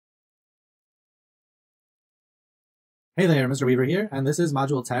Hey there, Mr. Weaver here, and this is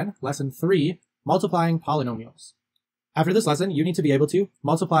Module 10, Lesson 3, Multiplying Polynomials. After this lesson, you need to be able to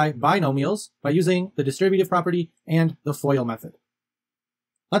multiply binomials by using the distributive property and the FOIL method.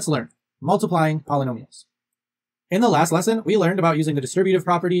 Let's learn multiplying polynomials. In the last lesson, we learned about using the distributive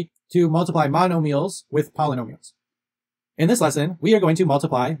property to multiply monomials with polynomials. In this lesson, we are going to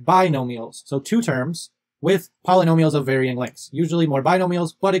multiply binomials, so two terms, with polynomials of varying lengths, usually more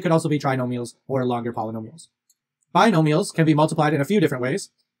binomials, but it could also be trinomials or longer polynomials. Binomials can be multiplied in a few different ways.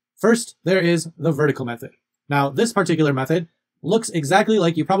 First, there is the vertical method. Now, this particular method looks exactly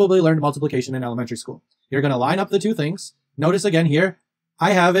like you probably learned multiplication in elementary school. You're going to line up the two things. Notice again here,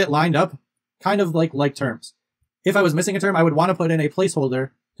 I have it lined up kind of like terms. If I was missing a term, I would want to put in a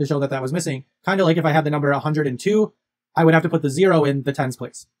placeholder to show that that was missing. Kind of like if I had the number 102, I would have to put the 0 in the tens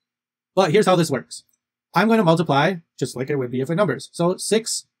place. But here's how this works. I'm going to multiply just like it would be if with numbers. So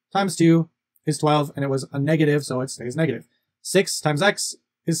 6 times 2 is 12, and it was a negative, so it stays negative. 6 times x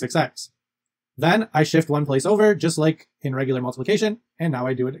is 6x. Then I shift one place over, just like in regular multiplication, and now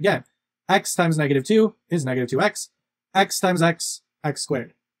I do it again. X times negative 2 is negative 2x. X times x, x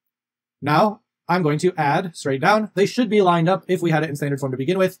squared. Now I'm going to add straight down. They should be lined up if we had it in standard form to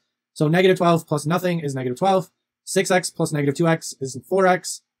begin with. So negative 12 plus nothing is negative 12. 6x plus negative 2x is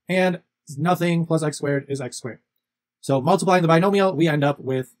 4x, and nothing plus x squared is x squared. So multiplying the binomial, we end up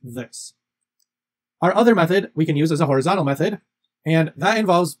with this. Our other method we can use as a horizontal method, and that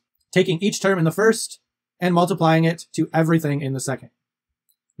involves taking each term in the first and multiplying it to everything in the second.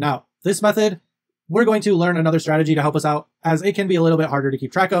 Now, this method, we're going to learn another strategy to help us out, as it can be a little bit harder to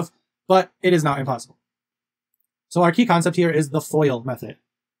keep track of, but it is not impossible. So our key concept here is the FOIL method.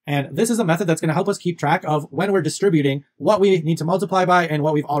 And this is a method that's going to help us keep track of when we're distributing what we need to multiply by and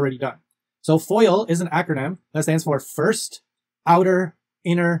what we've already done. So FOIL is an acronym that stands for first, outer,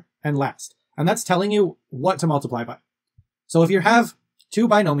 inner, and last. And that's telling you what to multiply by. So if you have two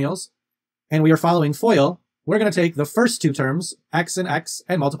binomials and we are following FOIL, we're going to take the first two terms, x and x,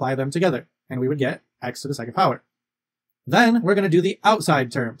 and multiply them together. And we would get x to the second power. Then we're going to do the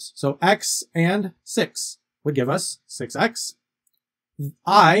outside terms. So x and 6 would give us 6x.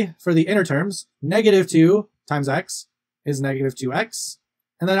 I, for the inner terms, negative 2 times x is negative 2x.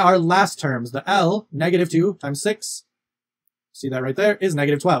 And then our last terms, the L, negative 2 times 6, see that right there, is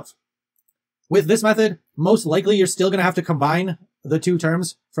negative 12. With this method, most likely you're still going to have to combine the two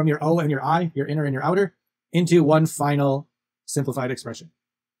terms from your O and your I, your inner and your outer, into one final simplified expression.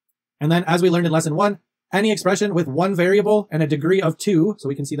 And then as we learned in lesson 1, any expression with one variable and a degree of 2, so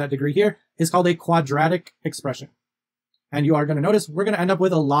we can see that degree here, is called a quadratic expression. And you are going to notice we're going to end up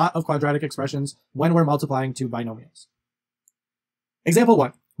with a lot of quadratic expressions when we're multiplying two binomials. Example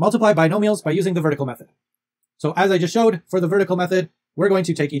 1, multiply binomials by using the vertical method. So as I just showed, for the vertical method, we're going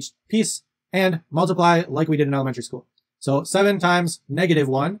to take each piece and multiply like we did in elementary school. So 7 times negative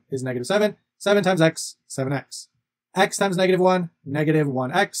 1 is negative 7. 7 times x, 7x. X times negative 1, negative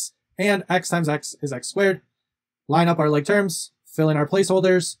 1x. And x times x is x squared. Line up our like terms, fill in our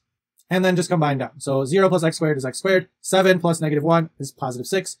placeholders, and then just combine down. So 0 plus x squared is x squared. 7 plus negative 1 is positive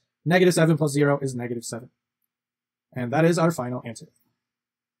 6. Negative 7 plus 0 is negative 7. And that is our final answer.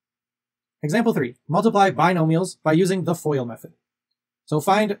 Example 3, multiply binomials by using the FOIL method. So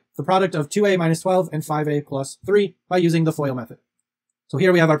find the product of 2a minus 12 and 5a plus 3 by using the FOIL method. So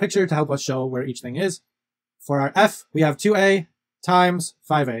here we have our picture to help us show where each thing is. For our f, we have 2a times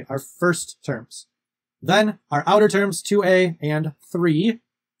 5a, our first terms. Then our outer terms, 2a and 3.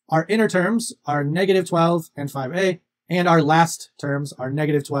 Our inner terms are negative 12 and 5a, and our last terms are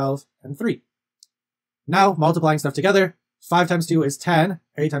negative 12 and 3. Now, multiplying stuff together, 5 times 2 is 10,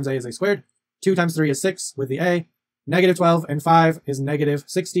 a times a is a squared. 2 times 3 is 6 with the a. Negative 12 and 5 is negative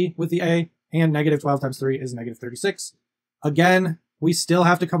 60 with the a, and negative 12 times 3 is negative 36. Again, we still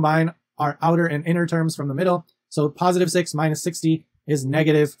have to combine our outer and inner terms from the middle, so positive 6 minus 60 is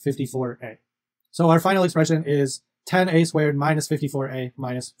negative 54a. So our final expression is 10a squared minus 54a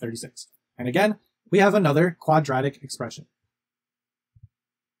minus 36. And again, we have another quadratic expression.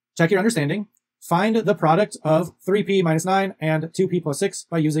 Check your understanding. Find the product of 3p minus 9 and 2p plus 6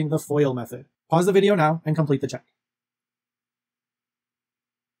 by using the FOIL method. Pause the video now and complete the check.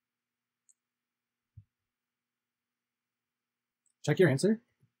 Check your answer.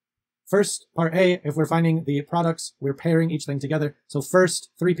 First, part A, if we're finding the products, we're pairing each thing together. So first,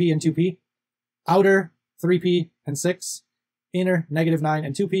 3p and 2p. Outer, 3p and 6. Inner, negative 9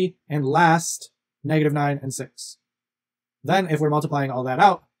 and 2p. And last, negative 9 and 6. Then, if we're multiplying all that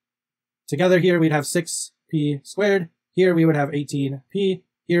out, together here we'd have 6p squared. Here we would have 18p.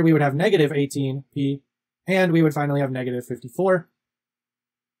 Here we would have negative 18p. And we would finally have negative 54.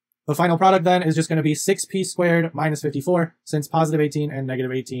 The final product then is just going to be 6p squared minus 54, since positive 18 and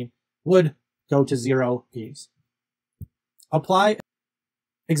negative 18 would go to 0 p's. Apply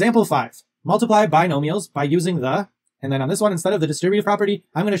example 5. Multiply binomials by using the, and then on this one, instead of the distributive property,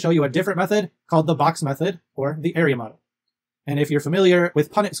 I'm going to show you a different method called the box method or the area model. And if you're familiar with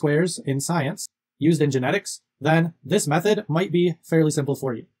Punnett squares in science, used in genetics, then this method might be fairly simple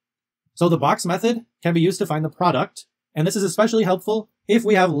for you. So the box method can be used to find the product, and this is especially helpful if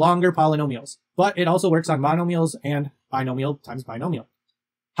we have longer polynomials, but it also works on monomials and binomial times binomial.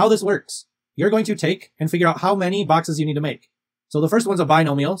 How this works, you're going to take and figure out how many boxes you need to make. So the first one's a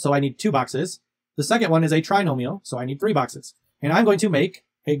binomial, so I need 2 boxes. The second one is a trinomial, so I need 3 boxes. And I'm going to make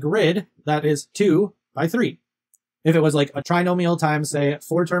a grid that is 2 by 3. If it was like a trinomial times, say,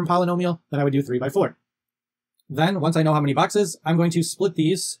 4-term polynomial, then I would do 3 by 4. Then, once I know how many boxes, I'm going to split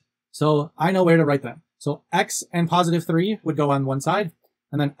these so I know where to write them. So x and positive 3 would go on one side,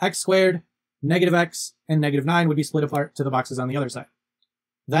 and then x squared, negative x, and negative 9 would be split apart to the boxes on the other side.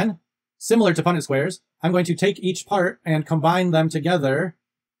 Then, similar to Punnett squares, I'm going to take each part and combine them together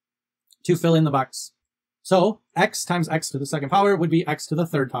to fill in the box. So x times x to the second power would be x to the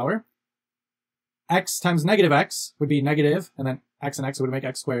third power. X times negative x would be negative, and then x and x would make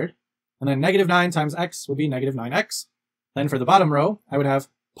x squared. And then negative 9 times x would be negative 9x. Then for the bottom row, I would have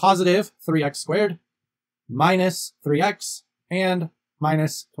positive 3x squared, minus 3x, and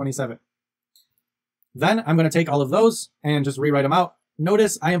minus 27. Then I'm going to take all of those and just rewrite them out.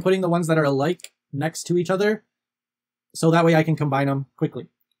 Notice I am putting the ones that are alike next to each other, so that way I can combine them quickly.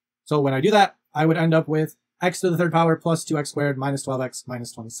 So when I do that, I would end up with x to the third power plus 2x squared minus 12x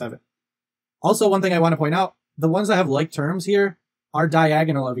minus 27. Also, one thing I want to point out, the ones that have like terms here are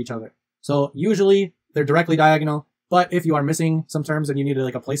diagonal of each other. So usually they're directly diagonal, but if you are missing some terms and you need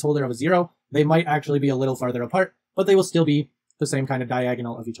like a placeholder of a 0, they might actually be a little farther apart, but they will still be the same kind of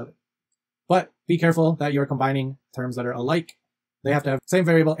diagonal of each other. But be careful that you're combining terms that are alike. They have to have same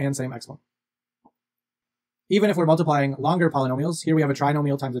variable and same exponent. Even if we're multiplying longer polynomials, here we have a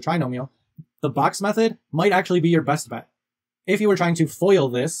trinomial times a trinomial, the box method might actually be your best bet. If you were trying to FOIL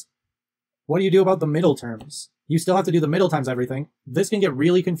this, what do you do about the middle terms? You still have to do the middle times everything. This can get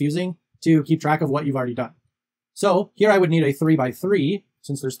really confusing to keep track of what you've already done. So here I would need a 3 by 3,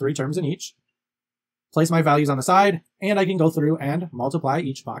 since there's 3 terms in each. Place my values on the side, and I can go through and multiply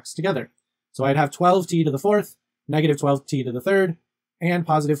each box together. So I'd have 12t to the fourth, negative 12t to the third, and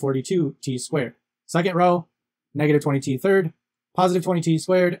positive 42t squared. Second row, negative 20t third, positive 20t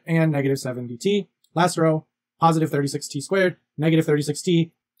squared, and negative 70t. Last row, positive 36t squared, negative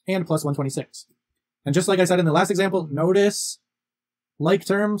 36t, and plus 126. And just like I said in the last example, notice like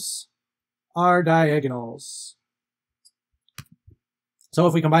terms are diagonals. So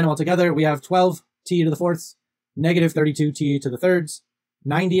if we combine them all together, we have 12t to the fourths, negative 32t to the thirds,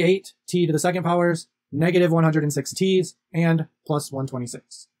 98t to the second powers, negative 106t's, and plus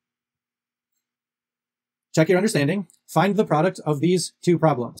 126. Check your understanding. Find the product of these two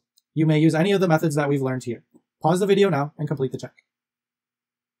problems. You may use any of the methods that we've learned here. Pause the video now and complete the check.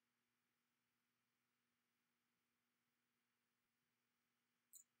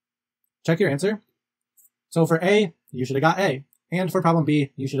 Check your answer. So for A, you should have got A. And for problem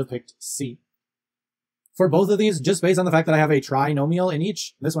B, you should have picked C. For both of these, just based on the fact that I have a trinomial in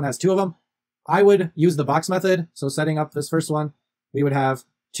each, this one has 2 of them, I would use the box method. So setting up this first one, we would have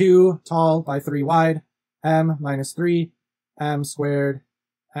 2 tall by 3 wide, m minus 3, m squared,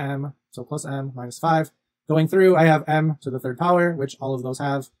 m, so plus m minus 5. Going through, I have m to the third power, which all of those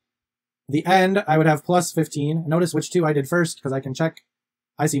have. The end, I would have plus 15. Notice which 2 I did first, because I can check.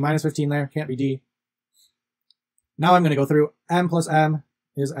 I see minus 15 there, can't be D. Now I'm going to go through m plus m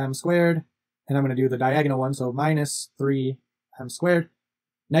is m squared, and I'm going to do the diagonal one, so minus 3m squared.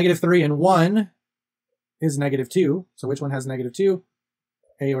 Negative 3 and 1 is negative 2, so which one has negative 2?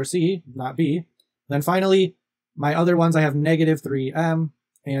 A or C, not B. Then finally, my other ones, I have negative 3m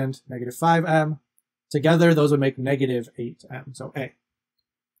and negative 5m. Together, those would make negative 8m, so A.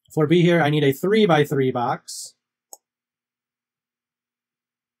 For B here, I need a 3 by 3 box.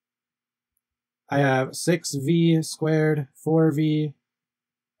 I have 6v squared, 4v,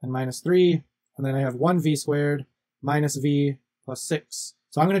 and minus 3. And then I have 1v squared minus v plus 6.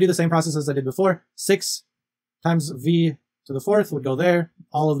 So I'm going to do the same process as I did before. 6 times v to the fourth would go there.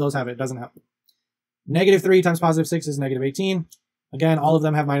 All of those have it. Doesn't help. Negative 3 times positive 6 is negative 18. Again, all of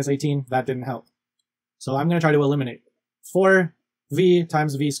them have minus 18. That didn't help. So I'm going to try to eliminate. 4v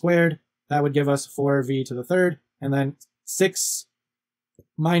times v squared. That would give us 4v to the third. And then 6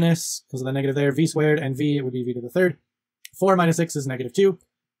 minus, because of the negative there, v squared, and v, it would be v to the third. 4 minus 6 is negative 2.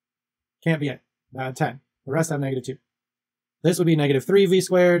 Can't be it. 10. The rest have negative 2. This would be negative 3v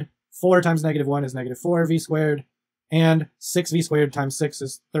squared, 4 times -1 is -4v squared, and 6v squared times 6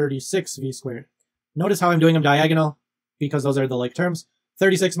 is 36v squared. Notice how I'm doing them diagonal, because those are the like terms.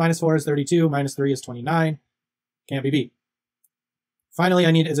 36 minus 4 is 32, minus 3 is 29. Can't be beat. Finally,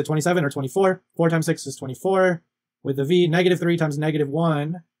 I need, is it 27 or 24? 4 times 6 is 24. With the v, -3 times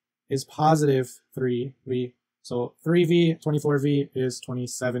 -1 is positive 3v. So 3v, 24v is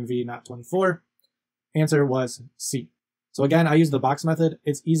 27v, not 24. Answer was C. So again, I use the box method.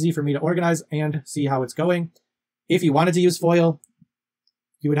 It's easy for me to organize and see how it's going. If you wanted to use FOIL,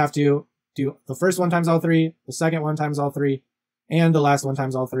 you would have to do the first one times all three, the second one times all three, and the last one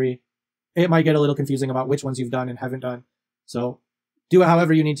times all three. It might get a little confusing about which ones you've done and haven't done. So do it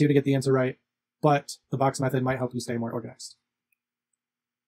however you need to get the answer right, but the box method might help you stay more organized.